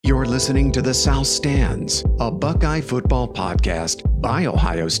You're listening to The South Stands, a Buckeye football podcast by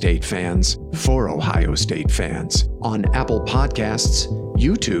Ohio State fans for Ohio State fans on Apple Podcasts,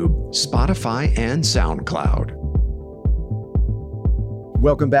 YouTube, Spotify, and SoundCloud.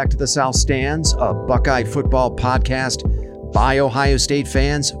 Welcome back to The South Stands, a Buckeye football podcast by Ohio State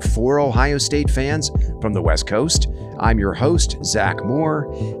fans for Ohio State fans from the West Coast. I'm your host, Zach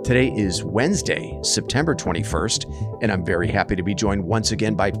Moore. Today is Wednesday, September 21st, and I'm very happy to be joined once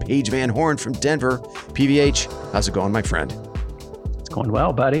again by Paige Van Horn from Denver. PVH, how's it going, my friend? It's going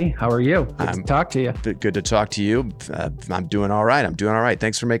well, buddy. How are you? Good to talk to you. Good to talk to you. I'm doing all right.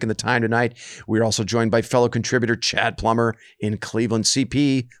 Thanks for making the time tonight. We're also joined by fellow contributor Chad Plummer in Cleveland.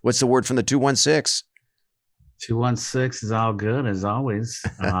 CP, what's the word from the 216? 216 is all good as always.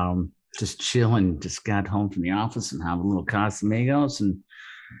 Just chilling. Just got home from the office and have a little Casamigos and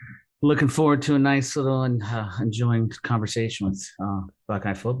looking forward to a nice little and enjoying conversation with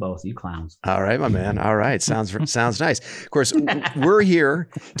Buckeye football with you clowns. All right, my man. All right. Sounds nice. Of course, we're here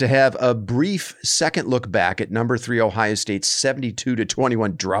to have a brief second look back at number 3 Ohio State's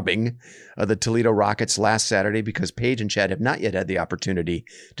 72-21 drubbing of the Toledo Rockets last Saturday, because Paige and Chad have not yet had the opportunity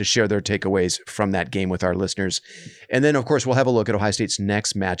to share their takeaways from that game with our listeners. And then, of course, we'll have a look at Ohio State's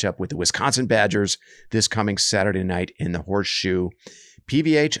next matchup with the Wisconsin Badgers this coming Saturday night in the Horseshoe.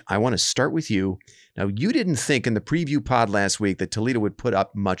 PVH, I want to start with you. Now, you didn't think in the preview pod last week that Toledo would put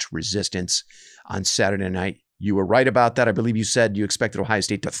up much resistance on Saturday night. You were right about that. I believe you said you expected Ohio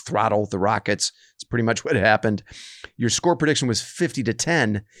State to throttle the Rockets. It's pretty much what happened. Your score prediction was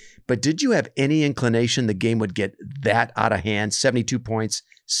 50-10, but did you have any inclination the game would get that out of hand? 72 points,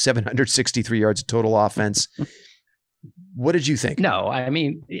 763 yards of total offense. What did you think? No, I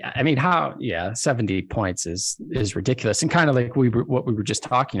mean, 70 points is ridiculous. And kind of like what we were just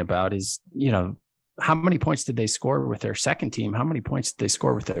talking about is, how many points did they score with their second team? How many points did they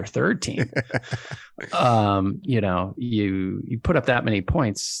score with their third team? You put up that many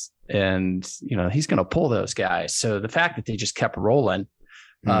points and, he's going to pull those guys. So the fact that they just kept rolling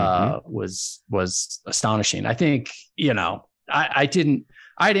was astonishing. I think, I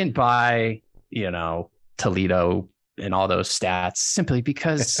didn't buy, Toledo and all those stats simply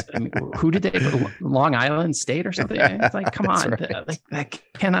because who did they Long Island State or something? It's like, come on, right.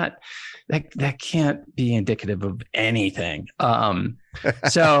 that can't be indicative of anything.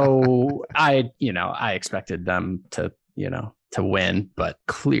 So I expected them to win, but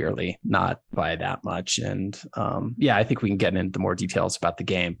clearly not by that much. And I think we can get into more details about the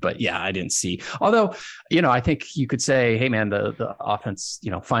game, but I didn't see, although, I think you could say, hey man, the offense,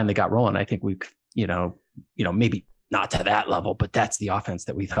 finally got rolling. I think we, maybe not to that level, but that's the offense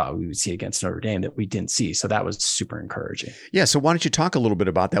that we thought we would see against Notre Dame that we didn't see. So that was super encouraging. Yeah. So why don't you talk a little bit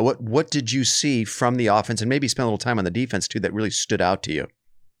about that? What did you see from the offense, and maybe spend a little time on the defense too, that really stood out to you?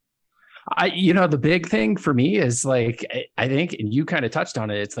 The big thing for me is like, I think, and you kind of touched on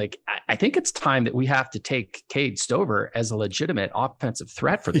it. It's like, I think it's time that we have to take Cade Stover as a legitimate offensive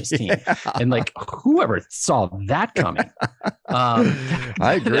threat for this team. And like, whoever saw that coming,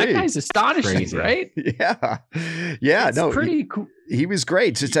 I agree. That guy's astonishing, crazy. Right? Yeah. It's pretty cool. He was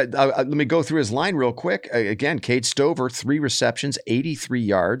great. Let me go through his line real quick. Again, Cade Stover, 3 receptions, 83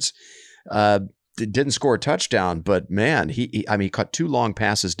 yards. Didn't score a touchdown, but man, he caught 2 long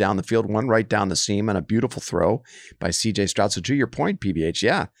passes down the field, one right down the seam, and a beautiful throw by CJ Stroud. So to your point,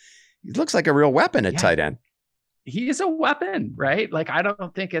 PBH, he looks like a real weapon at tight end. He is a weapon, right? Like, I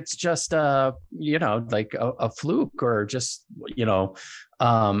don't think it's just like a fluke or just,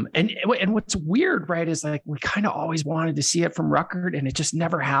 and what's weird, right, is like, we kind of always wanted to see it from Ruckert and it just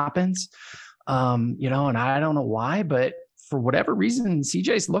never happens. And I don't know why, but for whatever reason,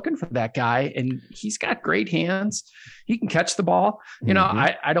 CJ's looking for that guy, and he's got great hands. He can catch the ball.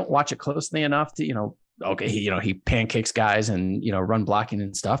 I don't watch it closely enough to, he pancakes guys and, run blocking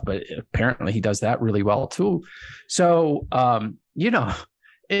and stuff, but apparently he does that really well too. So,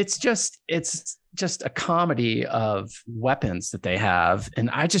 it's just a comedy of weapons that they have. And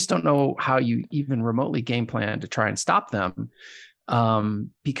I just don't know how you even remotely game plan to try and stop them.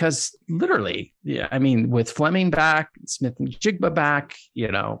 Because literally, with Fleming back, Smith and Jigba back,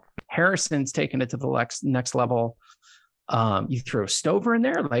 Harrison's taking it to the next level. You throw Stover in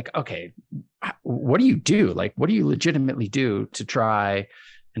there, like, okay, what do you do? Like, what do you legitimately do to try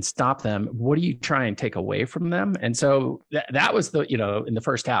and stop them? What do you try and take away from them? And so that was in the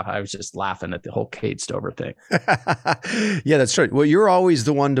first half, I was just laughing at the whole Cade Stover thing. Yeah, that's right. Well, you're always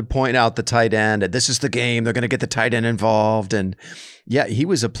the one to point out the tight end. This is the game. They're going to get the tight end involved. And yeah, he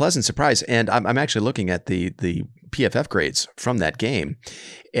was a pleasant surprise. And I'm actually looking at the PFF grades from that game.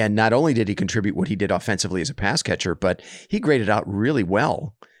 And not only did he contribute what he did offensively as a pass catcher, but he graded out really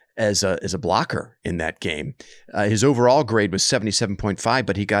well as a blocker in that game. His overall grade was 77.5,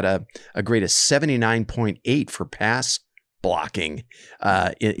 but he got a grade of 79.8 for pass blocking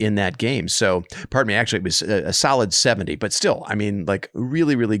in that game. So, pardon me, actually it was a solid 70, but still, I mean, like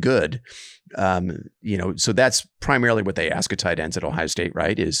really, really good. So that's primarily what they ask of tight ends at Ohio State,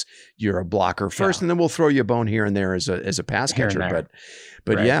 right? Is you're a blocker first, and then we'll throw you a bone here and there as a pass catcher.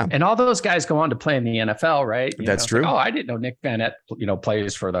 But right. yeah. And all those guys go on to play in the NFL, right? That's true. Like, I didn't know Nick Van Nett,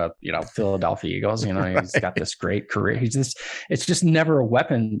 plays for the, Philadelphia Eagles. He's got this great career. It's just never a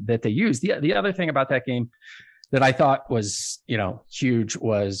weapon that they use. The other thing about that game that I thought was, huge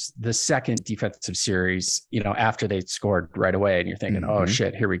was the second defensive series, after they scored right away, and you're thinking, oh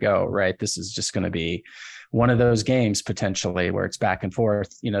shit, here we go. Right. This is just going to be one of those games potentially where it's back and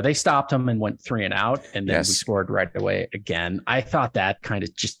forth. They stopped them and went 3 and out, and then we scored right away again. I thought that kind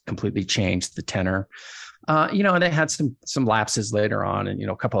of just completely changed the tenor. And they had some lapses later on, and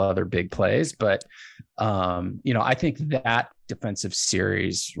a couple other big plays, but I think that defensive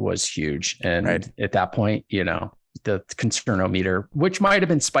series was huge. And at that point, the concernometer, which might have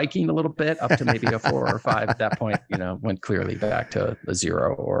been spiking a little bit up to maybe a 4 or 5 at that point, went clearly back to a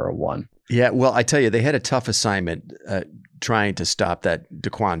 0 or a 1. Yeah, well, I tell you, they had a tough assignment trying to stop that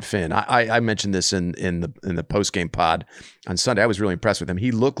Daquan Finn. I mentioned this in the post game pod on Sunday. I was really impressed with him.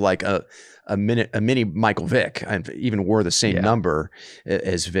 He looked like a mini Michael Vick, and even wore the same number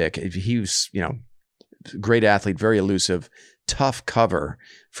as Vick. He was, great athlete, very elusive, tough cover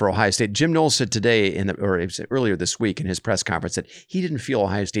for Ohio State. Jim Knowles said today earlier this week in his press conference that he didn't feel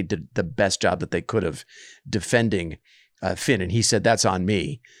Ohio State did the best job that they could have defending Finn. And he said, that's on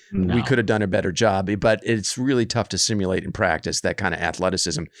me. No. We could have done a better job, but it's really tough to simulate in practice, that kind of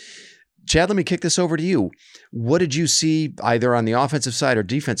athleticism. Chad, let me kick this over to you. What did you see either on the offensive side or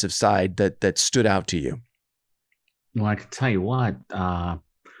defensive side that stood out to you? Well, I can tell you what,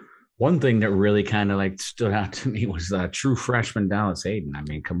 one thing that really kind of stood out to me was true freshman Dallas Hayden. I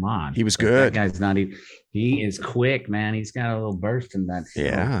mean, come on. He was good. That guy's not even, he is quick, man. He's got a little burst in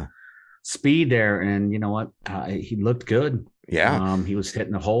that speed there. And you know what? He looked good. Yeah. He was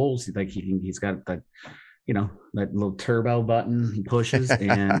hitting the holes. He's got that, that little turbo button he pushes.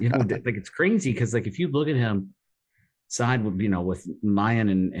 And, it's crazy because if you look at him side with, with Mayan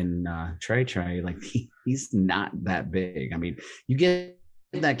and Trey, he's not that big. I mean, you get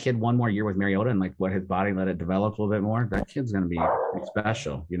that kid one more year with Mariota and what his body let it develop a little bit more, that kid's going to be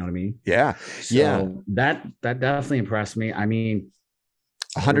special. You know what I mean? Yeah. So that definitely impressed me. I mean,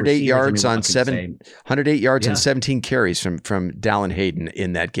 108 yards on 108 yards and 17 carries from Dallin Hayden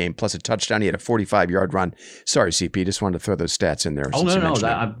in that game, plus a touchdown. He had a 45-yard run. Sorry, CP, just wanted to throw those stats in there. Oh, no,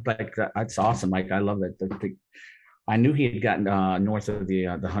 that's awesome. I love it. I knew he had gotten north of the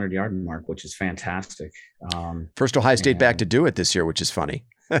 100-yard mark, which is fantastic. First Ohio State back to do it this year, which is funny.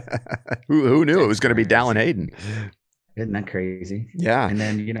 Who knew it was going to be Dallin Hayden? Isn't that crazy? Yeah. And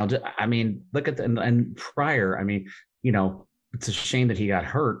then, look at and prior, it's a shame that he got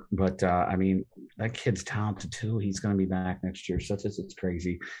hurt, but that kid's talented too. He's going to be back next year. So it's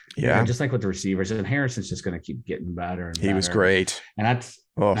crazy. Yeah. Just like with the receivers, and Harrison's just going to keep getting better and better. He was great. And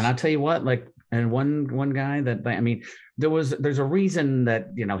I'll tell you what, and one guy that, there's a reason that,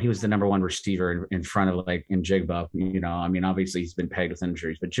 he was the number one receiver in front of in Jigba, obviously he's been pegged with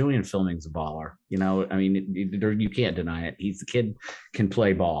injuries, but Julian Fleming's a baller, you can't deny it. He's the kid can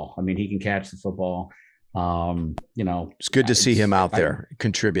play ball. He can catch the football. It's good to see him out there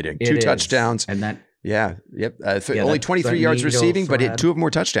contributing. 2 touchdowns. And that, only 23 yards receiving, but hit 2 of them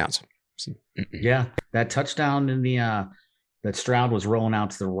were touchdowns. Yeah. That touchdown in that Stroud was rolling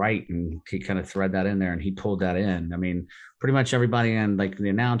out to the right, and he kind of thread that in there, and he pulled that in. Pretty much everybody and the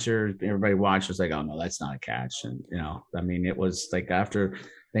announcer, everybody watched was like, oh no, that's not a catch. And, it was after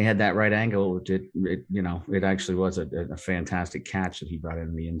they had that right angle, it actually was a fantastic catch that he brought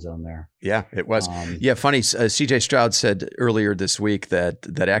in the end zone there. Yeah, it was. Funny. CJ Stroud said earlier this week that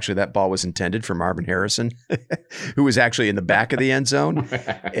actually that ball was intended for Marvin Harrison, who was actually in the back of the end zone,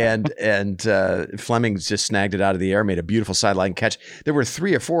 and Fleming just snagged it out of the air, made a beautiful sideline catch. There were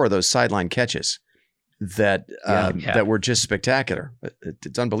 3 or 4 of those sideline catches that were just spectacular.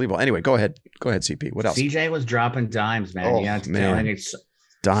 It's unbelievable. Anyway, go ahead, CP. What else? CJ was dropping dimes, man. Man.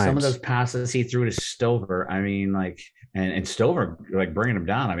 Dimes. Some of those passes he threw to Stover, and Stover bringing him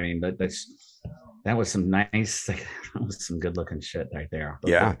down. That was some nice, that was some good looking shit right there.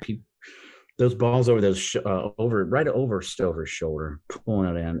 Those balls over right over Stover's shoulder,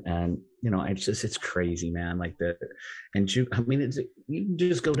 pulling it in, and it's crazy, man. You can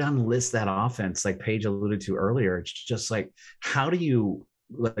just go down and list that offense, like Paige alluded to earlier. It's just how do you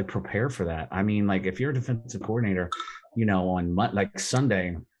prepare for that? If you're a defensive coordinator, on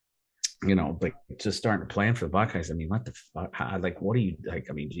Sunday, like just starting to plan for the Buckeyes. I mean, what the fuck? What are you like?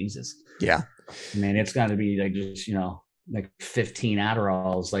 I mean, Jesus. Yeah. Man, it's got to be like just, like 15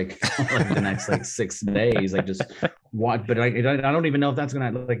 Adderalls, like the next like 6 days, like just what? But I don't even know if that's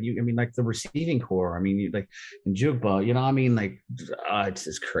gonna like you. I mean, like the receiving core. I mean, like in Jugba, I mean, like it's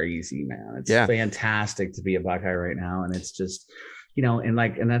just crazy, man. It's fantastic to be a Buckeye right now, and it's just, and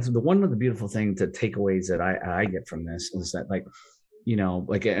that's the one of the beautiful things, the takeaways that I get from this is that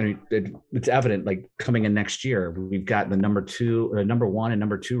it's evident, like coming in next year, we've got the number 1 and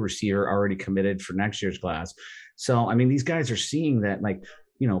number 2 receiver already committed for next year's class. So, I mean, these guys are seeing that,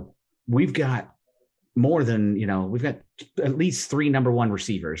 we've got more than, we've got at least 3 number 1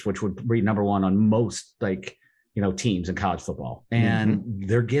 receivers, which would be number 1 on most teams in college football, and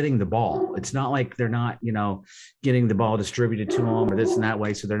they're getting the ball. It's not like they're not, getting the ball distributed to them or this and that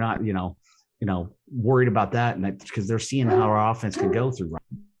way. So they're not, worried about that, and because they're seeing how our offense can go through.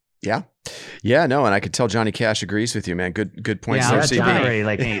 Yeah, no, and I could tell Johnny Cash agrees with you, man. Good points there,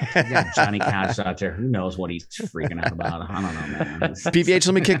 CP. Johnny Cash out there. Who knows what he's freaking out about? I don't know, man. PVH,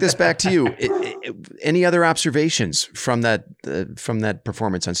 let me kick this back to you. Any other observations from that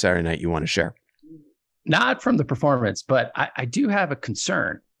performance on Saturday night you want to share? Not from the performance, but I do have a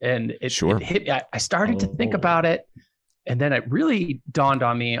concern, and it hit. I started to think about it, and then it really dawned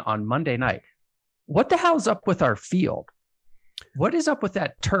on me on Monday night. What the hell's up with our field? What is up with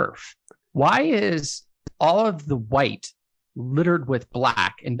that turf? Why is all of the white littered with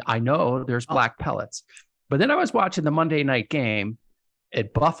black? And I know there's black pellets, but then I was watching the Monday night game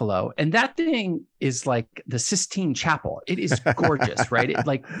at Buffalo, and that thing is like the Sistine Chapel. It is gorgeous, right? It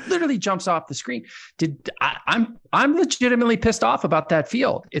like literally jumps off the screen. I'm legitimately pissed off about that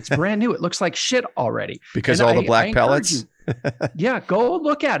field. It's brand new. It looks like shit already because all the black pellets. Go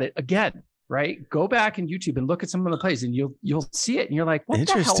look at it again. Right, go back in YouTube and look at some of the plays, and you'll see it, and you're like, "What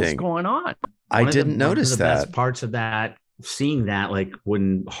the hell is going on?" I didn't notice that. Best parts of that, seeing that, like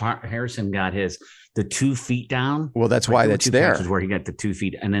when Harrison got the 2 feet down. Well, that's why that's there. Where he got the 2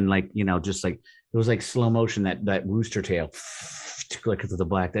 feet, and then just like it was like slow motion, that rooster tail, like the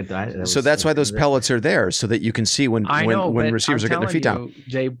black. So that's why those pellets are there, so that you can see when receivers are getting their feet down.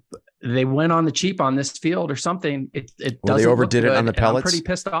 They went on the cheap on this field or something. It doesn't. They overdid look it good, on the pellets. I'm pretty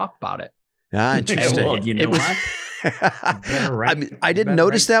pissed off about it. Ah, interesting. Well, you know what? I didn't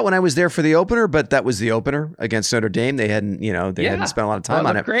notice that when I was there for the opener, but that was the opener against Notre Dame. They hadn't spent a lot of time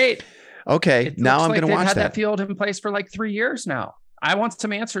on it. Great. Okay, now I'm going to watch that. They've had that field in place for like 3 years now. I want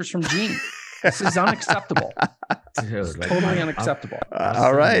some answers from Gene. This is unacceptable. Dude, totally unacceptable.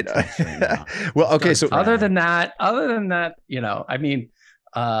 All right. Well, okay. So other than that, I mean,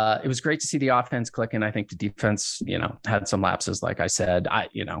 it was great to see the offense clicking. I think the defense, had some lapses, like I said.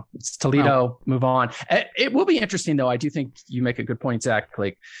 It's Toledo. Move on. It will be interesting, though. I do think you make a good point, Zach.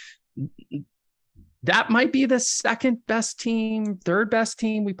 Like that might be the second best team, third best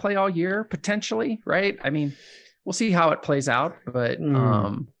team we play all year, potentially. Right? I mean, we'll see how it plays out, but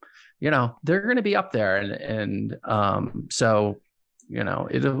they're going to be up there, and so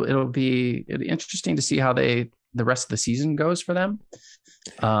it'll be interesting to see how the rest of the season goes for them.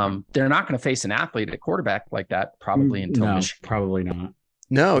 They're not going to face an athlete at quarterback like that probably until Michigan. Probably not.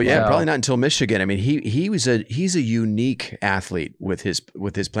 No, yeah, probably not until Michigan. I mean, he's a unique athlete with his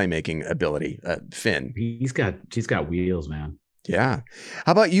playmaking ability. Finn, he's got wheels, man. Yeah.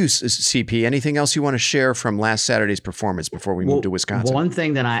 How about you, CP? Anything else you want to share from last Saturday's performance before we move to Wisconsin? One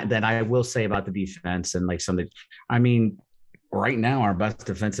thing that I will say about the defense and right now our best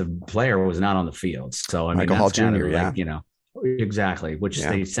defensive player was not on the field. So I mean, Michael Hall Jr. Exactly. Which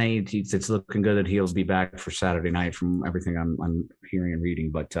they say it's looking good that he'll be back for Saturday night from everything I'm hearing and reading.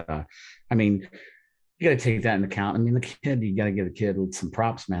 But I mean, you got to take that into account. I mean, you got to give the kid some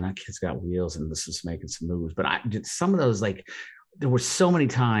props, man. That kid's got wheels and this is making some moves. But some of those, like, there were so many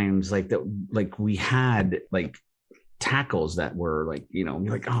times like that, like we had like tackles that were like, you're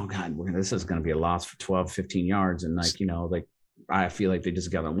like, oh God, this is going to be a loss for 12, 15 yards. And like, I feel like they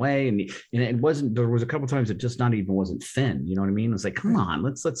just got away, and it wasn't. There was a couple of times it just not even wasn't Finn. You know what I mean? It's like, come on,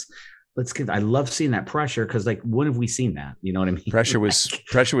 let's get. I love seeing that pressure because like, when have we seen that? You know what I mean? Pressure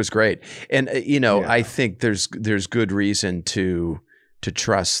was great, and I think there's good reason to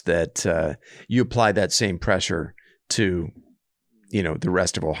trust that you apply that same pressure to the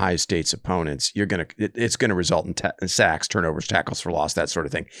rest of Ohio State's opponents. It's gonna result in sacks, turnovers, tackles for loss, that sort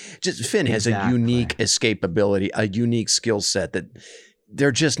of thing. Just Finn has a unique escapability, a unique skill set that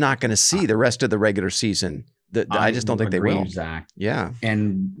they're just not going to see the rest of the regular season. I just don't think they will. Zach. Yeah.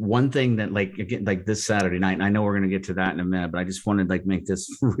 And one thing that like this Saturday night, and I know we're going to get to that in a minute, but I just wanted to make this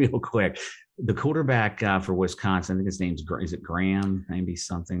real quick. the quarterback for Wisconsin, I think his name's, is it Graham? Maybe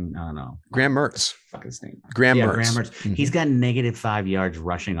something. I don't know. Graham Mertz. Fuck his name. Graham Mertz. Graham Mertz. Mm-hmm. He's got -5 yards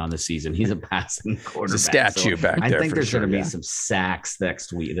rushing on the season. He's a passing quarterback. It's a statue back there. I think there's going to be yeah. some sacks this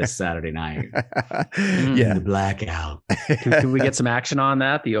Saturday night. Yeah. The blackout. Can we get some action on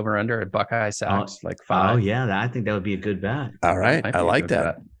that? The over under at Buckeye sacks, like 5. Oh, yeah. I think that would be a good bet. All right. I like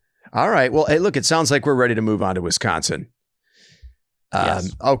that. All right. Well, hey, look, it sounds like we're ready to move on to Wisconsin.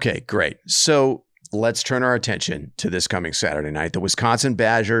 Yes. Okay, great. So let's turn our attention to this coming Saturday night. The Wisconsin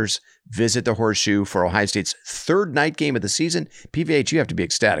Badgers visit the Horseshoe for Ohio State's third night game of the season. PVH, you have to be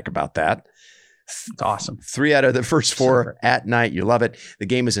ecstatic about that. It's awesome. 3 out of the first 4 at night. You love it. The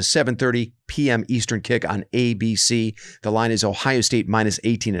game is a 7:30 p.m. Eastern kick on ABC. The line is Ohio State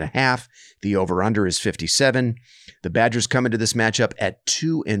 -18.5. The over-under is 57. The Badgers come into this matchup at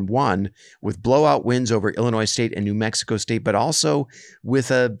 2-1 with blowout wins over Illinois State and New Mexico State, but also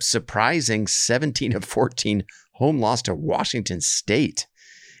with a surprising 17-14 home loss to Washington State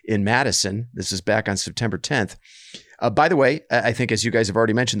in Madison. This is back on September 10th. By the way, I think as you guys have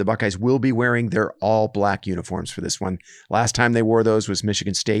already mentioned, the Buckeyes will be wearing their all black uniforms for this one. Last time they wore those was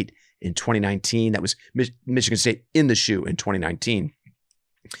Michigan State in 2019. That was Michigan State in the shoe in 2019.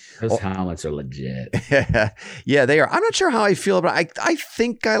 Those helmets are legit. Yeah, they are. I'm not sure how I feel about it. I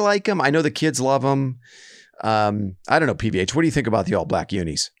think I like them. I know the kids love them. I don't know, PVH. What do you think about the all black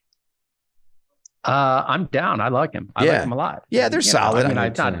unis? I'm down. I like them. I like them a lot. Yeah, they're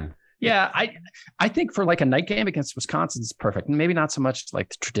solid. Yeah, I think for like a night game against Wisconsin is perfect. Maybe not so much like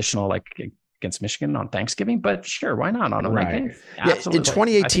the traditional like against Michigan on Thanksgiving, but sure, why not on a night game? Absolutely. In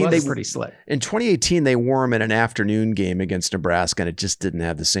 2018, they were pretty slick. In 2018, they wore them in an afternoon game against Nebraska, and it just didn't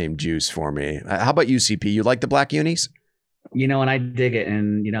have the same juice for me. How about UCP? You like the black unis? And I dig it.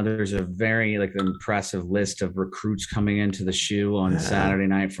 And, there's a very impressive list of recruits coming into the shoe on Saturday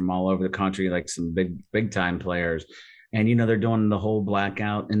night from all over the country, like some big time players. And, they're doing the whole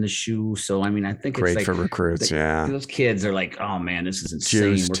blackout in the shoe. So, I think great it's like for recruits. Those kids are like, oh man, this is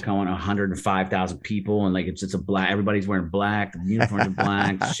insane. Juiced. We're going 105,000 people. And it's a black, everybody's wearing black. The uniforms are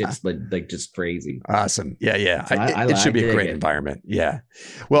black. Shit's like just crazy. Awesome. Yeah. So it should be a great environment. Yeah.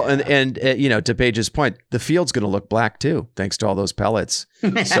 Well, and to Paige's point, the field's going to look black too, thanks to all those pellets.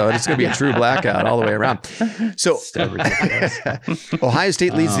 So it's going to be a true blackout all the way around. So Ohio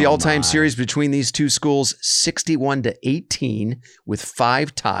State leads the all-time series between these two schools 61-18 with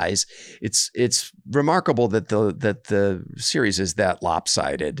 5 ties. It's remarkable that the series is that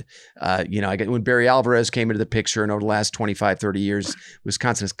lopsided. When Barry Alvarez came into the picture, and over the last 25, 30 years,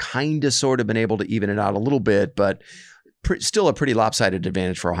 Wisconsin has kind of sort of been able to even it out a little bit, but still a pretty lopsided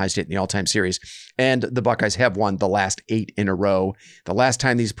advantage for Ohio State in the all-time series. And the Buckeyes have won the last 8 in a row. The last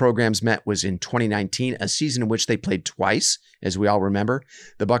time these programs met was in 2019, a season in which they played twice, as we all remember.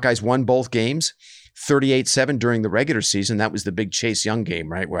 The Buckeyes won both games, 38-7 during the regular season. That was the big Chase Young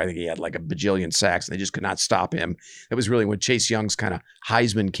game, right? Where I think he had like a bajillion sacks and they just could not stop him. That was really when Chase Young's kind of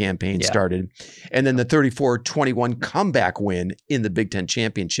Heisman campaign started. And then the 34-21 comeback win in the Big Ten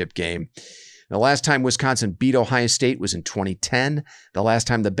championship game. The last time Wisconsin beat Ohio State was in 2010. The last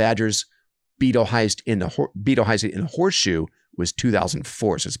time the Badgers beat Ohio State in the Horseshoe was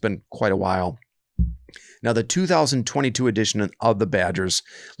 2004. So it's been quite a while. Now, the 2022 edition of the Badgers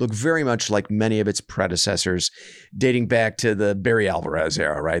look very much like many of its predecessors, dating back to the Barry Alvarez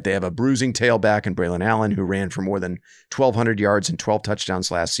era, right? They have a bruising tailback in Braylon Allen, who ran for more than 1,200 yards and 12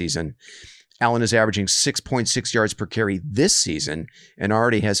 touchdowns last season. Allen is averaging 6.6 yards per carry this season and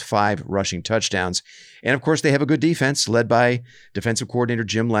already has 5 rushing touchdowns. And of course, they have a good defense led by defensive coordinator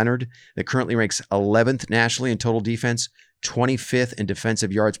Jim Leonhard that currently ranks 11th nationally in total defense, 25th in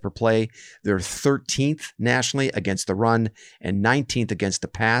defensive yards per play. They're 13th nationally against the run and 19th against the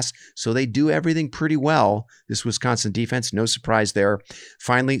pass. So they do everything pretty well, this Wisconsin defense. No surprise there.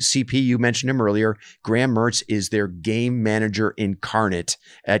 Finally, CP, you mentioned him earlier. Graham Mertz is their game manager incarnate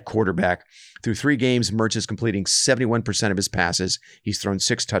at quarterback. Through 3 games, Mertz is completing 71% of his passes. He's thrown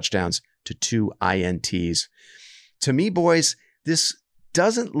 6 touchdowns to 2 INTs. To me, boys, this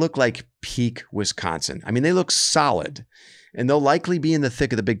doesn't look like peak Wisconsin. I mean, they look solid, and they'll likely be in the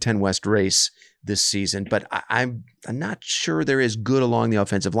thick of the Big Ten West race this season, but I'm not sure they're as good along the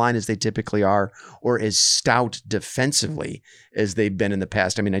offensive line as they typically are, or as stout defensively as they've been in the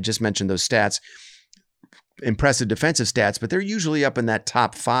past. I mean, I just mentioned those stats. Impressive defensive stats, but they're usually up in that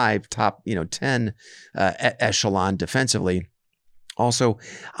top 5, top 10 echelon defensively. Also,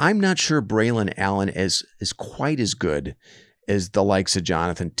 I'm not sure Braylon Allen is quite as good as the likes of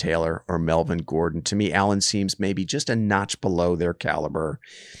Jonathan Taylor or Melvin Gordon. To me, Allen seems maybe just a notch below their caliber,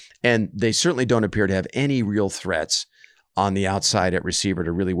 and they certainly don't appear to have any real threats on the outside at receiver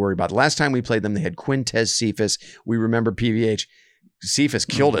to really worry about. The last time we played them, they had Quintez Cephas. We remember PVH. Cephas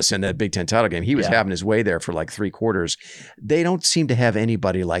killed us in that Big Ten title game. He was having his way there for like 3 quarters. They don't seem to have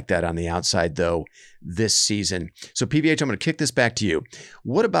anybody like that on the outside, though, this season. So, PVH, I'm going to kick this back to you.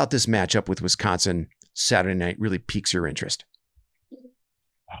 What about this matchup with Wisconsin Saturday night really piques your interest?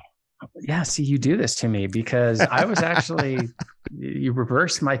 Yeah, see, you do this to me because I was actually, you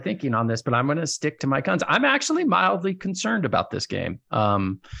reversed my thinking on this, but I'm going to stick to my guns. I'm actually mildly concerned about this game.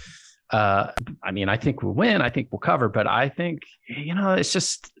 I mean, I think we'll win. I think we'll cover, but I think, it's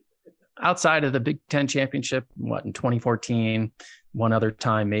just outside of the Big Ten championship, in 2014, one other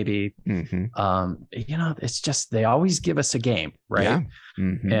time, maybe, it's just, they always give us a game, right? Yeah.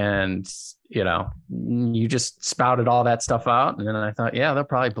 Mm-hmm. And, you just spouted all that stuff out. And then I thought, they'll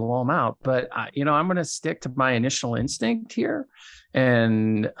probably blow them out. But, I'm going to stick to my initial instinct here.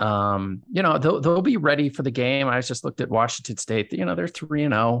 And, they'll be ready for the game. I just looked at Washington State, they're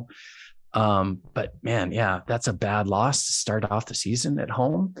 3-0. But man, that's a bad loss to start off the season at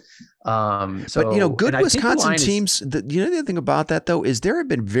home. But good Wisconsin teams, the other thing about that though, is there have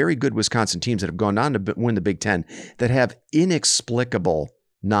been very good Wisconsin teams that have gone on to win the Big Ten that have inexplicable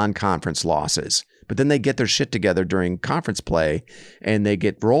non-conference losses, but then they get their shit together during conference play and they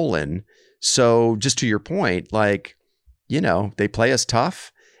get rolling. So just to your point, they play us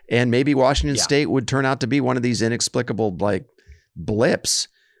tough, and maybe Washington State would turn out to be one of these inexplicable blips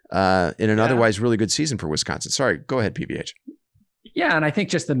in an otherwise really good season for Wisconsin. Sorry, go ahead, PVH. Yeah, and I think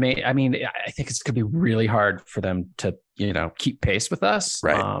just I think it's going to be really hard for them to, keep pace with us.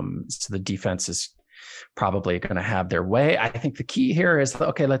 Right. So the defense is probably going to have their way. I think the key here is,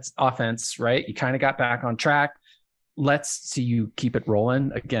 let's offense, right? You kind of got back on track. Let's see you keep it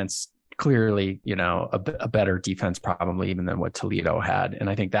rolling against clearly, a better defense probably even than what Toledo had. And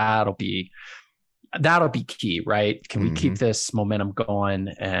I think that'll be key, right? Can we keep this momentum going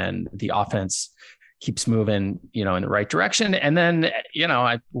and the offense keeps moving, in the right direction? And then,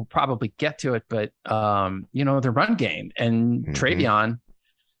 I will probably get to it, but, the run game and TreVeyon,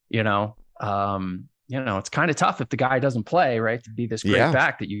 it's kind of tough if the guy doesn't play, right? To be this great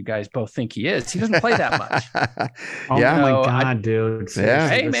back that you guys both think he is. He doesn't play that much. Oh my God, dude. Yeah.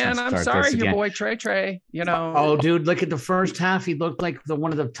 Hey man, I'm sorry, your boy Trey, Oh dude, look at the first half. He looked like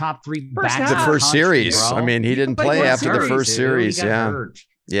one of the top 3 backs. The first series. Bro. I mean, he didn't play after the first series. Hurt.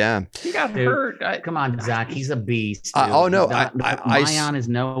 Yeah. He got hurt. Come on, Zach. He's a beast. Ion is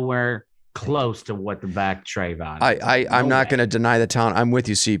nowhere close to what the back TreVeyon. I'm not going to deny the talent. I'm with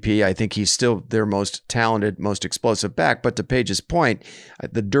you, CP. I think he's still their most talented, most explosive back. But to Paige's point,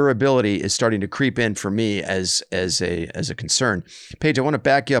 the durability is starting to creep in for me as a concern. Paige, I want to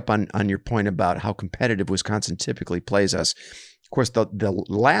back you up on your point about how competitive Wisconsin typically plays us. Of course, the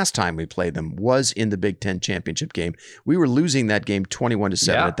last time we played them was in the Big Ten championship game. We were losing that game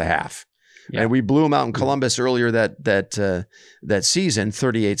 21-7 at the half. Yeah. And we blew them out in Columbus earlier that season,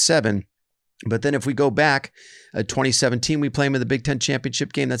 38-7. But then if we go back, 2017, we play them in the Big Ten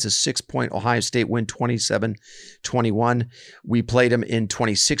championship game. That's a 6-point Ohio State win, 27-21. We played them in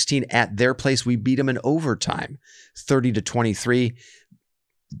 2016 at their place. We beat them in overtime, 30-23.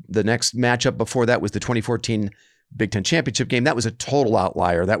 The next matchup before that was the 2014 Big Ten championship game. That was a total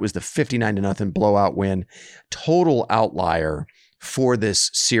outlier. That was the 59-0 blowout win. Total outlier for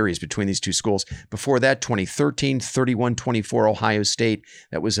this series between these two schools. Before that, 2013, 31-24 Ohio State.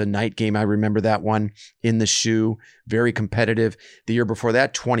 That was a night game. I remember that one in the shoe. Very competitive. The year before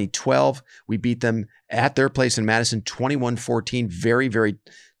that, 2012, we beat them at their place in Madison, 21-14. Very, very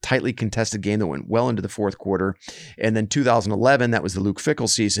tightly contested game that went well into the fourth quarter. And then 2011, that was the Luke Fickell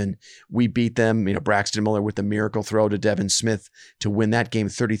season. We beat them, Braxton Miller with the miracle throw to Devin Smith to win that game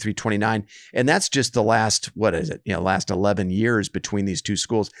 33-29. And that's just the last 11 years between these two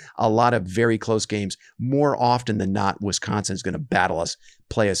schools. A lot of very close games. More often than not, Wisconsin is going to battle us,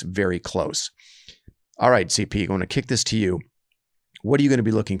 play us very close. All right, CP, I'm going to kick this to you. What are you going to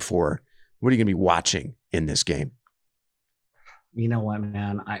be looking for? What are you going to be watching in this game? You know what,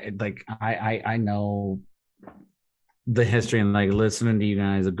 man? I know the history and listening to you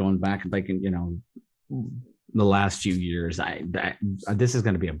guys of going back the last few years. This is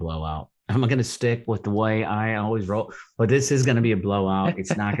going to be a blowout. I'm going to stick with the way I always roll, but this is going to be a blowout.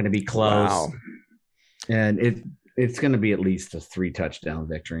 It's not going to be close. Wow. And it's going to be at least a 3-touchdown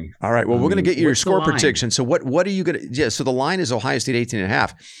victory. All right. Well, we're going to get your score prediction. So what are you going to? Yeah. So the line is Ohio State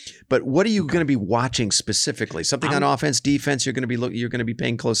 18.5. But what are you going to be watching specifically? Something on offense, defense. You're going to be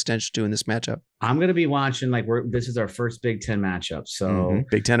paying close attention to in this matchup. I'm going to be watching this is our first Big Ten matchup. So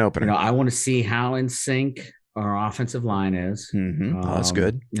Big Ten opener. I want to see how in sync our offensive line is. That's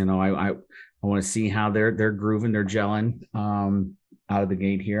good. I want to see how they're grooving, they're gelling out of the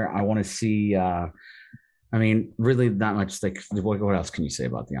gate here. I want to see. I mean, really not much. Like, what else can you say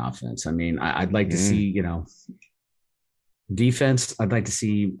about the offense? I mean, I'd like to see, defense. I'd like to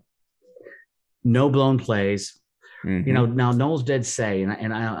see no blown plays. Now Knowles did say,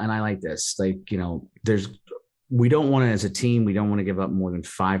 and I like this. Like, we don't want to, as a team, we don't want to give up more than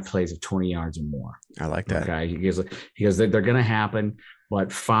 5 plays of 20 yards or more. I like that. Okay, he goes, they're going to happen,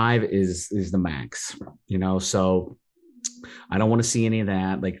 but 5 is the max. So I don't want to see any of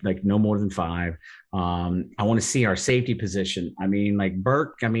that. Like no more than 5. I want to see our safety position. I mean, like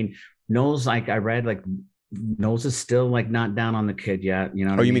Burke. I mean, Knowles. Like I read, like Knowles is still like not down on the kid yet. You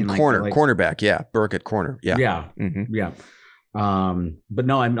know? Oh, you mean cornerback? Yeah, Burke at corner. Yeah, yeah, yeah. But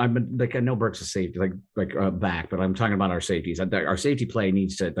no, I'm like, I know Burke's a safety, like back, but I'm talking about our safeties. Our safety play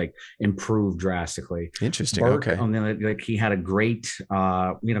needs to like improve drastically. Interesting. Burke, okay. Like he had a great,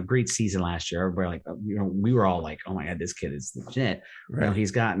 great season last year. Everybody we were all like, oh my God, this kid is legit. Right.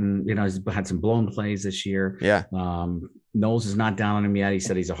 He's gotten, he's had some blown plays this year. Yeah. Knowles is not down on him yet. He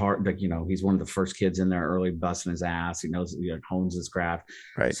said he's he's one of the first kids in there early, busting his ass. He knows, hones his craft.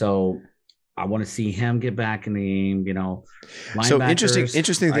 Right. So I want to see him get back in the game, So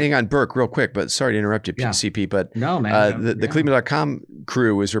interesting thing on Burke real quick, but sorry to interrupt you, CP, but no, man, the Cleveland.com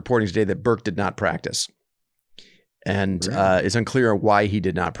crew is reporting today that Burke did not practice, and it's unclear why he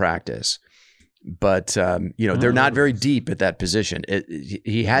did not practice. But they're not very deep at that position.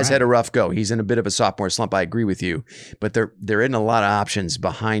 He has had a rough go. He's in a bit of a sophomore slump. I agree with you, but they're in a lot of options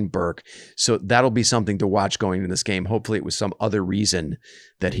behind Burke, so that'll be something to watch going into this game. Hopefully, it was some other reason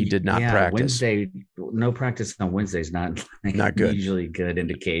that he did not practice. No practice on Wednesday is not good. Usually good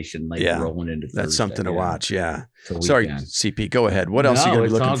indication. Rolling into Thursday. That's something to watch. Yeah. Sorry, CP. Go ahead. What else are you going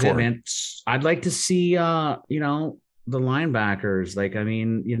to be looking for? Man. I'd like to see the linebackers. Like, I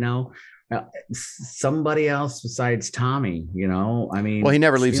mean, somebody else besides Tommy, I mean, well, he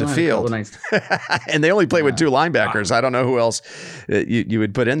never leaves the field, and they only play with 2 linebackers. I don't know who else you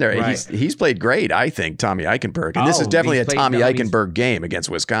would put in there. Right. He's played great, I think, Tommy Eichenberg, and this is definitely a Tommy Eichenberg game against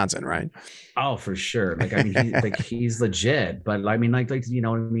Wisconsin, right? Oh, for sure. Like, I mean, he's legit, but I mean, like,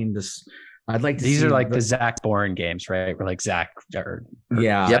 I'd like to. These are like the Zach Boren games, right? Where like Zach, is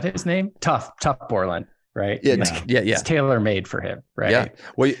that his name? Tough Borland. Right. Yeah. It's tailor made for him. Right. Yeah.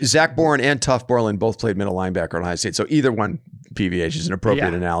 Well, Zach Boren and Tough Borland both played middle linebacker at Ohio State. So either one, PVH, is an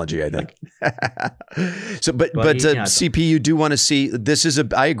appropriate analogy, I think. So, but CP, you do want to see,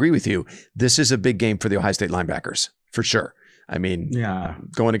 I agree with you. This is a big game for the Ohio State linebackers for sure. I mean,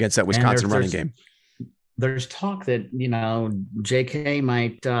 going against that Wisconsin running game. There's talk that, JK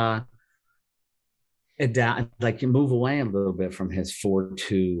might, adapt, like move away a little bit from his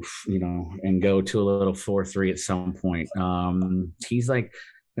 4-2, and go to a little 4-3 at some point. He's like,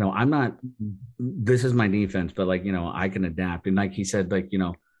 I'm not. This is my defense, but like, I can adapt. And like he said, like,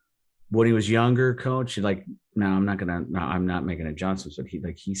 when he was younger, coach, like, no, I'm not making adjustments. But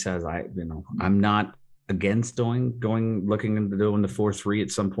he says, I'm not against looking into doing the 4-3 at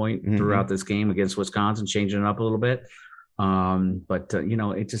some point throughout this game against Wisconsin, changing it up a little bit. But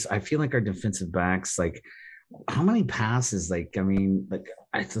it just, I feel like our defensive backs, like, how many passes? Like, I mean, like,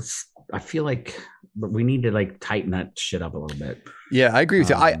 I feel like we need to like tighten that shit up a little bit. Yeah, I agree with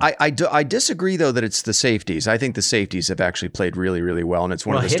you. I disagree though that it's the safeties. I think the safeties have actually played really, really well, and it's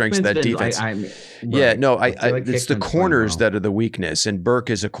one of the strengths of that defense. It's the corners that are the weakness, and Burke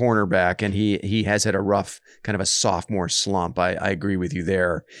is a cornerback, and he has had a rough kind of a sophomore slump. I agree with you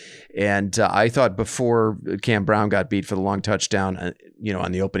there, and I thought before Cam Brown got beat for the long touchdown,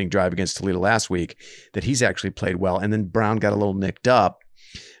 on the opening drive against Toledo last week, that he's actually played well, and then Brown got a little nicked up.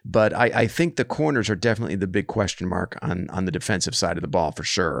 But I think the corners are definitely the big question mark on the defensive side of the ball for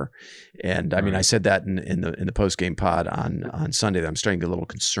sure. And I mean, I said that in the post game pod on Sunday that I'm starting to get a little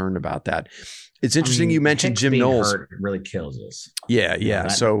concerned about that. It's interesting you mentioned Jim Knowles. Hurt really kills us. Yeah.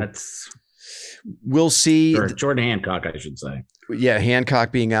 So we'll see. Or Jordan Hancock, I should say. Yeah,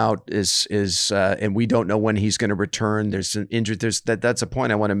 Hancock being out is and we don't know when he's going to return. There's an injury. That's a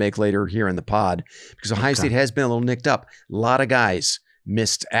point I want to make later here in the pod, because Ohio State has been a little nicked up. A lot of guys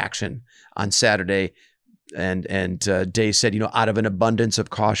missed action on Saturday, and Day said, out of an abundance of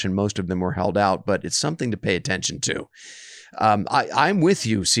caution, most of them were held out, but it's something to pay attention to. I'm with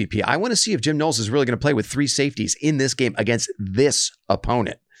you, CP. I want to see if Jim Knowles is really going to play with 3 safeties in this game against this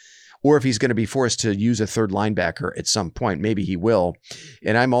opponent, or if he's going to be forced to use a third linebacker at some point. Maybe he will.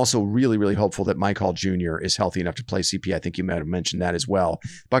 And I'm also really, really hopeful that Mike Hall Jr. is healthy enough to play. CP, I think you might have mentioned that as well.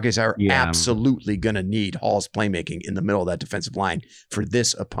 Buckeyes are absolutely going to need Hall's playmaking in the middle of that defensive line for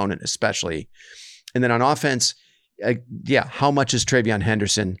this opponent especially. And then on offense, how much is TreVeyon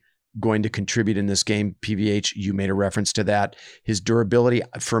Henderson going to contribute in this game? PVH, you made a reference to that. His durability,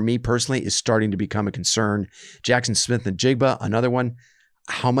 for me personally, is starting to become a concern. Jackson Smith-Njigba, another one.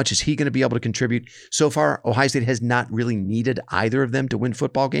 How much is he going to be able to contribute? So far, Ohio State has not really needed either of them to win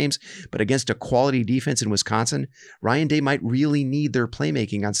football games, but against a quality defense in Wisconsin, Ryan Day might really need their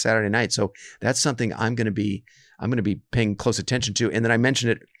playmaking on Saturday night. So that's something I'm going to be paying close attention to. And then I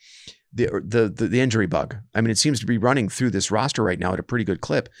mentioned it, the injury bug. I mean, it seems to be running through this roster right now at a pretty good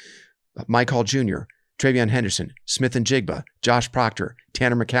clip. Mike Hall Jr., Travion Henderson, Smith-Njigba, Josh Proctor,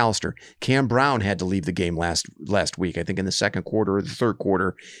 Tanner McAllister. Cam Brown had to leave the game last week. I think in the second quarter or the third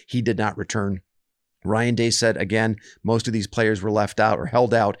quarter, he did not return. Ryan Day said, again, most of these players were left out or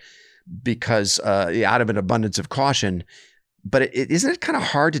held out because out of an abundance of caution. But isn't it kind of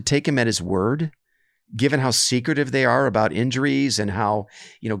hard to take him at his word, given how secretive they are about injuries and how,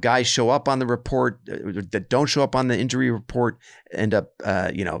 guys show up on the report that don't show up on the injury report, end up,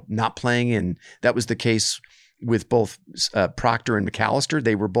 not playing. And that was the case with both Proctor and McAllister.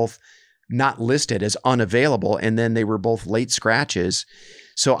 They were both not listed as unavailable, and then they were both late scratches.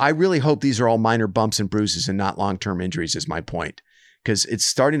 So I really hope these are all minor bumps and bruises and not long-term injuries is my point, because it's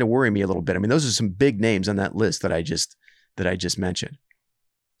starting to worry me a little bit. I mean, those are some big names on that list that I just mentioned.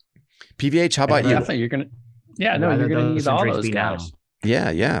 PVH, how about you? Definitely, you're gonna need all those guys.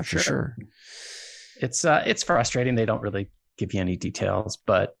 Yeah, for sure. It's frustrating. They don't really give you any details,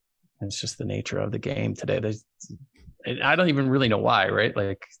 but it's just the nature of the game today. I don't even really know why, right?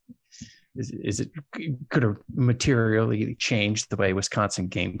 Like, is it could have materially changed the way Wisconsin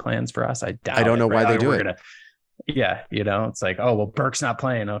game plans for us? I doubt. I don't know why they do it. It's like, oh, well, Burke's not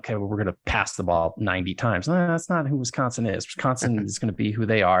playing. Okay, well, we're going to pass the ball 90 times. No, that's not who Wisconsin is. Wisconsin is going to be who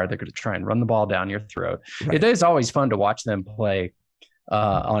they are. They're going to try and run the ball down your throat. Right. It is always fun to watch them play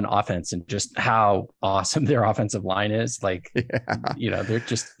on offense and just how awesome their offensive line is. Like,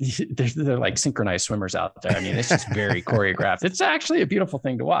 they're like synchronized swimmers out there. I mean, it's just very choreographed. It's actually a beautiful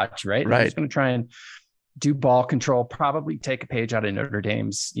thing to watch, right? Right. I'm just going to try and do ball control, probably take a page out of Notre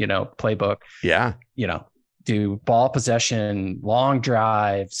Dame's, playbook. Yeah. Do ball possession, long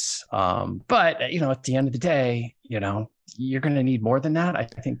drives. But, at the end of the day, you're going to need more than that, I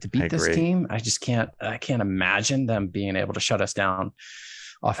think, to beat this team. I can't imagine them being able to shut us down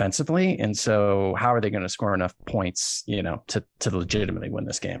offensively. And so how are they going to score enough points, to legitimately win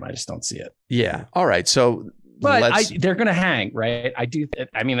this game? I just don't see it. Yeah. All right. So, but they're going to hang, right? I'm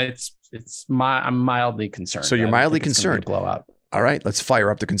mildly concerned. So you're mildly concerned. Blowout. All right, let's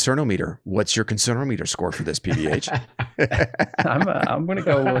fire up the concernometer. What's your concernometer score for this, PVH? I'm going to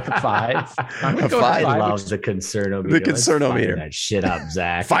go with a 5. I'm going to go 5. I love the concernometer. The concernometer. That shit up,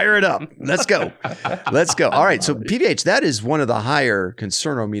 Zach. Fire it up. Let's go. Let's go. All right, so PVH, that is one of the higher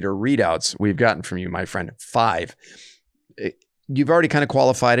concernometer readouts we've gotten from you, my friend. 5. You've already kind of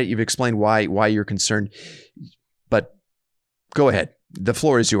qualified it. You've explained why you're concerned, but go ahead. The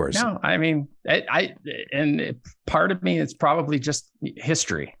floor is yours. No, I mean, part of me is probably just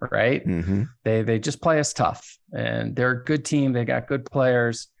history, right? Mm-hmm. They just play us tough, and they're a good team. They got good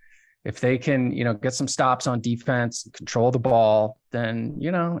players. If they can, get some stops on defense, control the ball, then,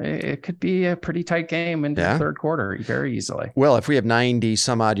 it could be a pretty tight game in the third quarter very easily. Well, if we have 90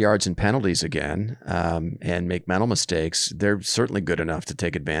 some odd yards and penalties again, and make mental mistakes, they're certainly good enough to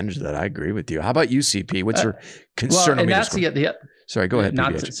take advantage of that. I agree with you. How about you, CP? What's your concern? And that's the Sorry, go ahead.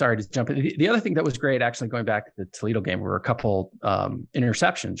 Sorry to jump in. The other thing that was great, actually, going back to the Toledo game, were a couple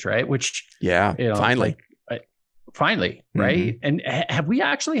interceptions, right? Which, finally. Finally, right? Mm-hmm. And have we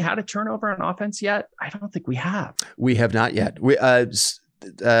actually had a turnover on offense yet? I don't think we have. We have not yet.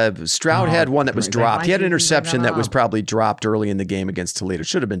 Stroud had one that was dropped. He had an interception that was probably dropped early in the game against Toledo.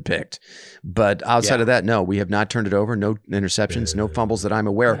 Should have been picked. But outside of that, no, we have not turned it over. No interceptions, no fumbles that I'm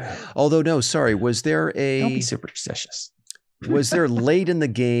aware of. Although, no, sorry, was there Don't be superstitious. Was there late in the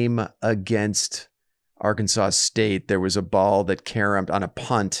game against Arkansas State, there was a ball that caromed on a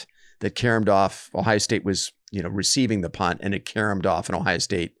punt that caromed off. Ohio State was, receiving the punt, and it caromed off an Ohio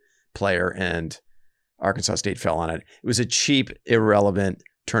State player, and Arkansas State fell on it. It was a cheap, irrelevant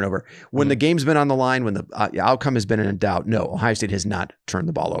turnover. When the game's been on the line, when the outcome has been in doubt, no, Ohio State has not turned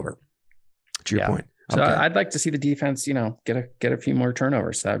the ball over. To your point. So I'd like to see the defense, get a few more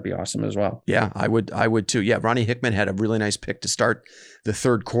turnovers. That would be awesome as well. Yeah, I would too. Yeah, Ronnie Hickman had a really nice pick to start the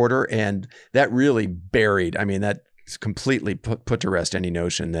third quarter, and that really buried. I mean, that completely put to rest any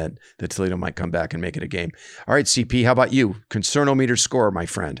notion that Toledo might come back and make it a game. All right, CP, how about you? Concernometer score, my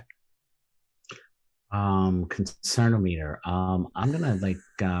friend. Concernometer. I'm gonna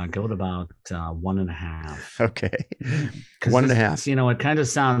go at about 1.5. Okay, 1.5. It kind of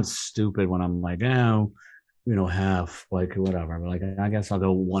sounds stupid when I'm like, oh, half, like whatever. I'm like, I guess I'll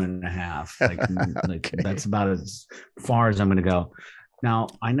go 1.5. Like that's about as far as I'm going to go. Now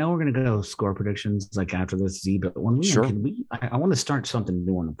I know we're going to go score predictions like after this, Z. But when we Sure. I want to start something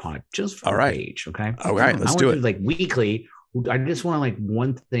new on the pod just for the page. Okay. All right, let's do it. Like weekly. I just want to like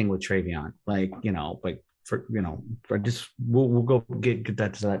one thing with Travion, like for I just we'll go get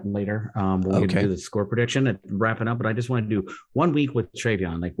that to that later. We'll do the score prediction and wrapping up. But I just want to do 1 week with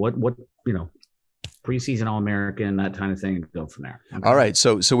Travion, like what preseason All-American, that kind of thing, and go from there. Okay. All right.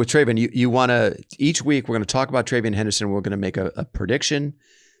 So with Travion, you want to, each week we're going to talk about Travion Henderson. We're going to make a prediction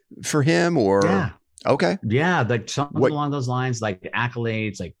for him, or okay. Yeah, like something along those lines, like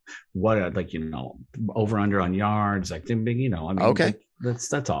accolades, like what, like over under on yards, like okay.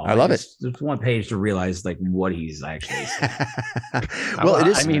 That's all. I love it. There's one page to realize like what he's actually saying. Well, it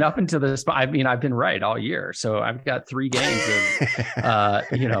is. I mean, up until this, I've been right all year, so I've got 3 games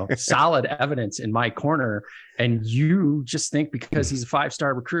of solid evidence in my corner, and you just think because he's a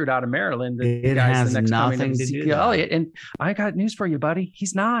 5-star recruit out of Maryland, that it has the next nothing to do. Elliott, and I got news for you, buddy.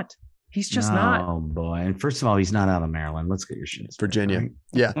 He's not. He's just not. Oh boy! And first of all, he's not out of Maryland. Let's get your shit. Virginia. Right?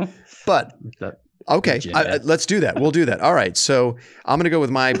 Yeah, but. Okay, let's do that. We'll do that. All right. So I'm going to go with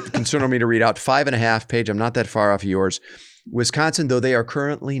my Concernometer readout, 5.5 page. I'm not that far off of yours. Wisconsin, though they are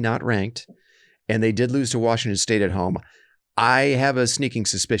currently not ranked, and they did lose to Washington State at home, I have a sneaking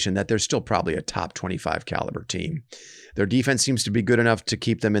suspicion that they're still probably a top 25 caliber team. Their defense seems to be good enough to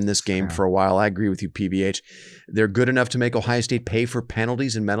keep them in this game for a while. I agree with you, PBH. They're good enough to make Ohio State pay for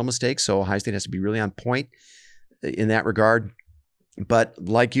penalties and mental mistakes, so Ohio State has to be really on point in that regard. But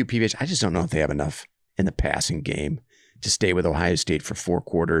like you, PBH, I just don't know if they have enough in the passing game to stay with Ohio State for 4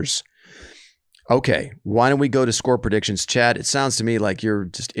 quarters. Okay, why don't we go to score predictions? Chad, it sounds to me like you're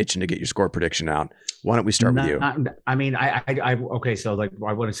just itching to get your score prediction out. Why don't we start with you? I mean, okay, so like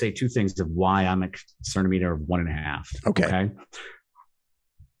I want to say 2 things of why I'm a Concernometer of 1.5. Okay.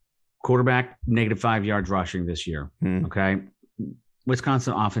 Quarterback, -5 yards rushing this year. Okay.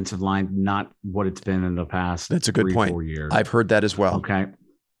 Wisconsin offensive line, not what it's been in the past. That's a good 3-4 years. I've heard that as well. Okay.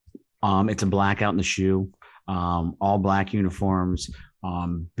 It's a blackout in the shoe, all black uniforms,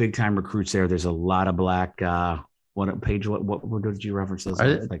 big time recruits there. There's a lot of black. What page? What did you reference those?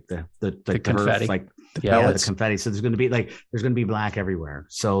 Like the confetti, the confetti. So there's going to be black everywhere.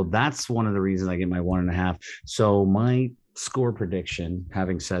 So that's one of the reasons I get my 1.5. So my score prediction,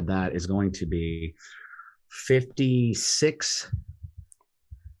 having said that, is going to be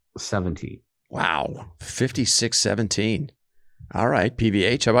 56-17. Wow. 56-17. All right.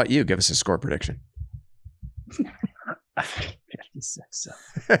 PVH, how about you? Give us a score prediction. 56.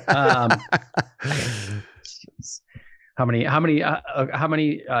 How many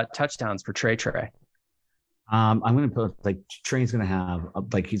touchdowns for Trey? I'm going to put like Trey's going to have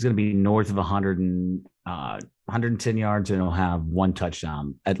he's going to be north of 110 yards, and he'll have 1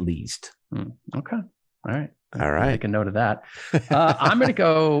 touchdown at least. Okay. All right. I'll take a note of that. I'm going to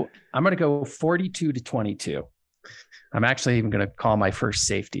go 42-22. I'm actually even going to call my first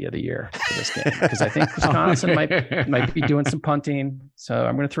safety of the year for this game because I think Wisconsin might be doing some punting. So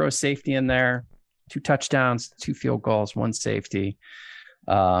I'm going to throw a safety in there. 2 touchdowns, 2 field goals, 1 safety.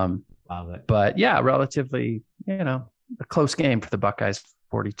 Love it. But yeah, relatively, a close game for the Buckeyes,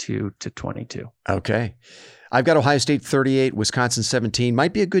 42-22. Okay. I've got Ohio State 38, Wisconsin 17.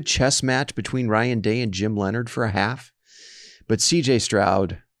 Might be a good chess match between Ryan Day and Jim Leonard for a half. But CJ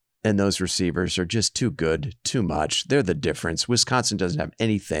Stroud and those receivers are just too good, too much. They're the difference. Wisconsin doesn't have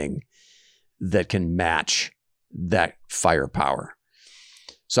anything that can match that firepower.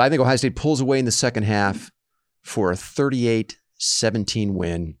 So I think Ohio State pulls away in the second half for a 38-17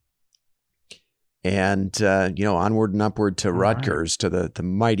 win. And, onward and upward to Rutgers, to the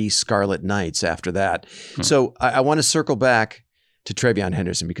mighty Scarlet Knights after that. So I want to circle back to Travion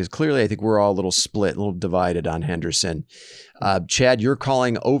Henderson because clearly I think we're all a little split, a little divided on Henderson. Chad, you're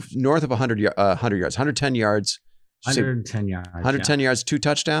calling north of 100 yards, 110 yards. 110 yards. 110 yards, 2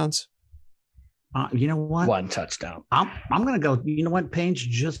 touchdowns? You know what? 1 touchdown. I'm gonna go. You know what, Paige?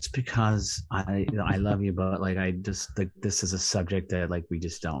 Just because I love you, but I just this is a subject that we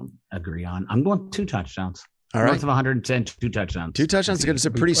just don't agree on. I'm going 2 touchdowns. All right, north of 110, 2 touchdowns. 2 touchdowns. It's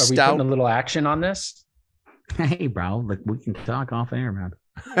a pretty Are we stout. putting a little action on this? Hey, bro, we can talk off air, man.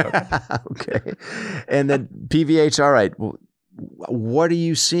 Okay, and then PVH. All right. Well, what are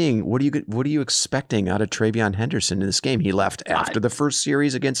you seeing? What are you expecting out of Travion Henderson in this game? He left after the first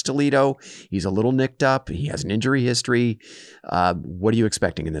series against Toledo. He's a little nicked up. He has an injury history. What are you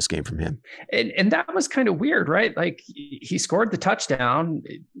expecting in this game from him? And that was kind of weird, right? Like he scored the touchdown.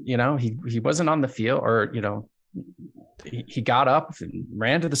 He wasn't on the field, or he got up and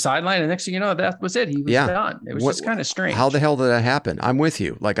ran to the sideline, and next thing you know, that was it. He was done. It was just kind of strange. How the hell did that happen? I'm with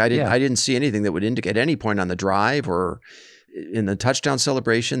you. Like I didn't see anything that would indicate at any point on the drive or in the touchdown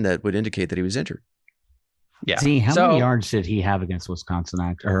celebration that would indicate that he was injured. Yeah. See, how many yards did he have against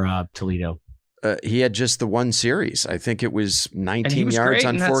Wisconsin or Toledo? He had just the one series. I think it was 19 yards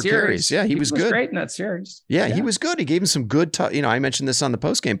on 4 carries. Yeah, he was good. Great in that series. Yeah, he was good. He gave him some good. I mentioned this on the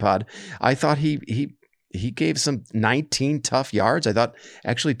postgame pod. I thought he gave some 19 tough yards. I thought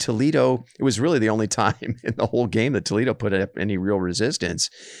actually Toledo. It was really the only time in the whole game that Toledo put up any real resistance,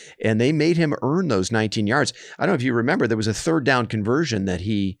 and they made him earn those 19 yards. I don't know if you remember. There was a 3rd down conversion that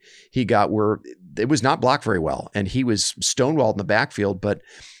he got where it was not blocked very well, and he was stonewalled in the backfield, but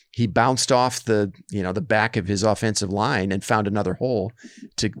he bounced off the back of his offensive line and found another hole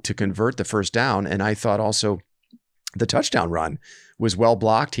to convert the 1st down. And I thought also the touchdown run was well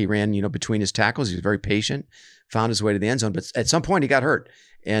blocked. He ran, between his tackles. He was very patient, found his way to the end zone, but at some point he got hurt.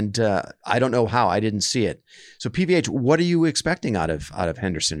 And I don't know how. I didn't see it. So PVH, what are you expecting out of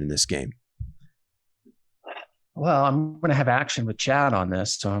Henderson in this game? Well, I'm going to have action with Chad on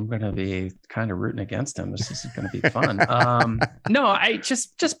this, so I'm going to be kind of rooting against him. This is going to be fun. No, I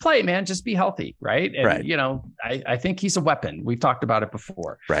just play, man. Just be healthy, right? And, right. I think he's a weapon. We've talked about it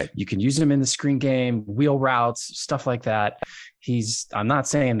before. Right. You can use him in the screen game, wheel routes, stuff like that. I'm not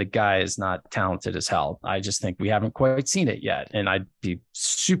saying the guy is not talented as hell. I just think we haven't quite seen it yet, and I'd be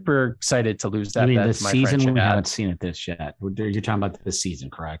super excited to lose that. I mean, this season we haven't seen it this yet. You're talking about this season,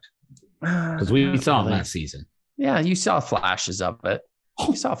 correct? Because we saw it last season. Yeah, you saw flashes of it.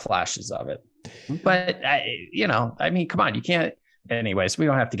 But, come on, you can't. Anyways, we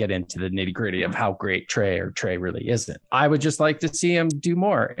don't have to get into the nitty gritty of how great Trey really isn't. I would just like to see him do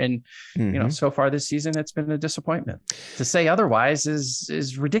more. And, so far this season, it's been a disappointment. To say otherwise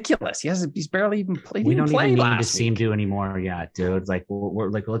is ridiculous. He's barely even played. We don't even need to see him do any more yet, dude. Like, we're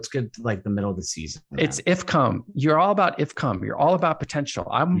like, let's get to like the middle of the season. Man. It's if come. You're all about if come. You're all about potential.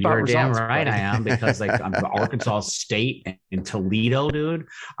 I'm about You're results. Damn right, buddy. I am, because like I'm Arkansas State and Toledo, dude.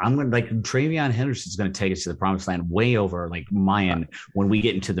 I'm going to like TreVeyon Henderson's going to take us to the promised land way over like my when we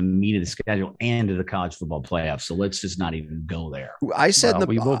get into the meat of the schedule and to the college football playoffs. So let's just not even go there.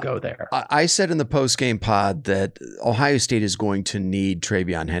 We will go there. I said in the post-game pod that Ohio State is going to need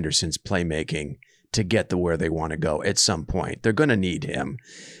TreVeyon Henderson's playmaking to get to where they want to go at some point. They're going to need him.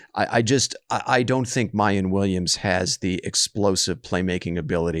 I don't think Mayan Williams has the explosive playmaking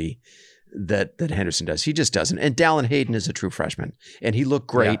ability that Henderson does. He just doesn't. And Dallin Hayden is a true freshman, and he looked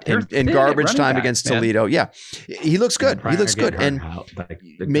great in garbage time against Toledo. Yeah, he looks good. He looks good, and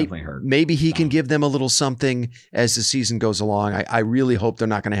maybe he can give them a little something as the season goes along. I really hope they're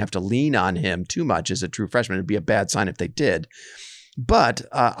not going to have to lean on him too much as a true freshman. It'd be a bad sign if they did. But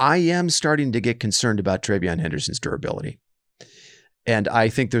I am starting to get concerned about TreVeyon Henderson's durability. And I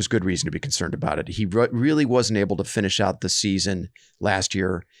think there's good reason to be concerned about it. He really wasn't able to finish out the season last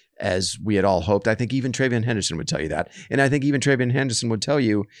year as we had all hoped. I think even TreVeyon Henderson would tell you that. And I think even TreVeyon Henderson would tell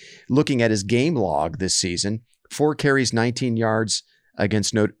you, looking at his game log this season, 4 carries, 19 yards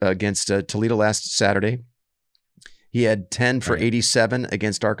against Toledo last Saturday. He had 10 for 87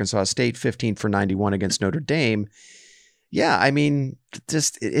 against Arkansas State, 15 for 91 against Notre Dame. Yeah, I mean,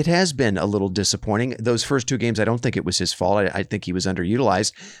 it has been a little disappointing. Those first 2 games, I don't think it was his fault. I think he was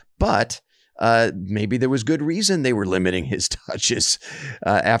underutilized, but maybe there was good reason they were limiting his touches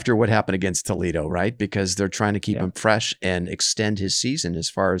after what happened against Toledo, right? Because they're trying to keep him fresh and extend his season as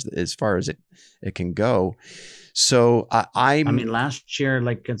far as it can go. So I mean, last year,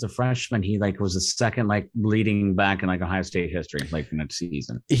 like as a freshman, he like was the second like leading back in like Ohio State history, like in that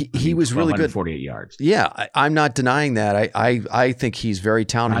season. He was really good. 48 yards. Yeah, I'm not denying that. I think he's very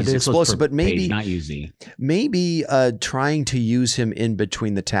talented. He's explosive, but maybe not using. Maybe trying to use him in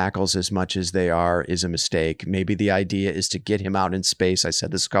between the tackles as much as they are is a mistake. Maybe the idea is to get him out in space. I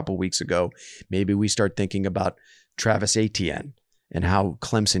said this a couple of weeks ago. Maybe we start thinking about Travis Etienne and how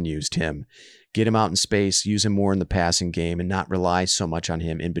Clemson used him. Get him out in space, use him more in the passing game, and not rely so much on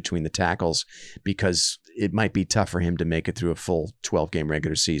him in between the tackles, because it might be tough for him to make it through a full 12-game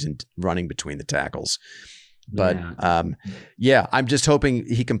regular season running between the tackles. But I'm just hoping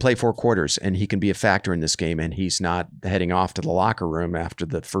he can play 4 quarters and he can be a factor in this game, and he's not heading off to the locker room after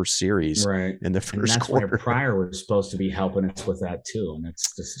the first series in the first quarter. Where Pryor was supposed to be helping us with that too, and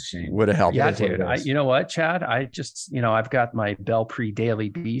that's just a shame. Would have helped. Yeah, dude. You know what, Chad? I just, I've got my Belpre Daily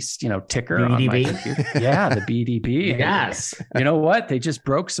Beast, ticker BDB? on my computer. Yeah, the BDB. Yes. You know what? They just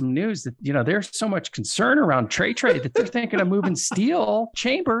broke some news that, there's so much concern around Trey that they're thinking of moving Steel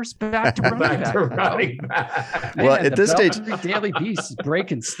Chambers back to running back. Well, at this stage, Daily Beast is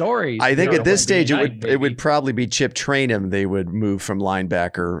breaking stories. I think at this stage it would baby. probably be Chip Trainum. They would move from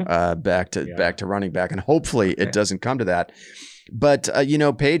linebacker back to running back, and hopefully it doesn't come to that. But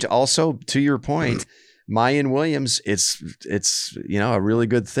Paige, also to your point, Mayan Williams, it's a really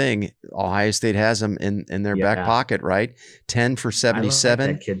good thing. Ohio State has him in their back pocket, right? 10 for 77 I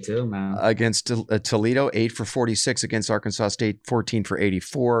like that kid too, man. Against Toledo, 8 for 46 against Arkansas State, 14 for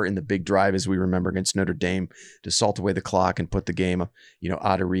 84 in the big drive, as we remember, against Notre Dame to salt away the clock and put the game,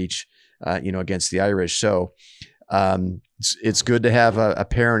 out of reach, against the Irish. So it's good to have a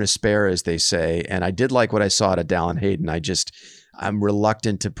pair and a spare, as they say. And I did like what I saw at Dallin Hayden. I'm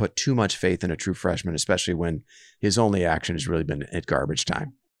reluctant to put too much faith in a true freshman, especially when his only action has really been at garbage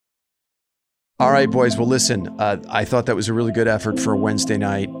time. All right, boys. Well, listen, I thought that was a really good effort for a Wednesday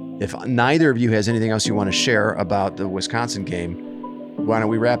night. If neither of you has anything else you want to share about the Wisconsin game, why don't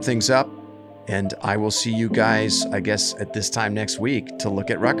we wrap things up? And I will see you guys, I guess, at this time next week to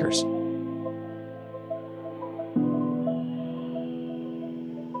look at Rutgers.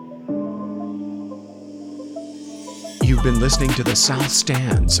 You've been listening to the South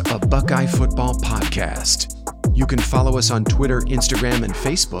Stands, a Buckeye football podcast. You can follow us on Twitter, Instagram, and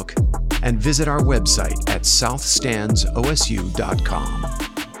Facebook, and visit our website at southstandsosu.com.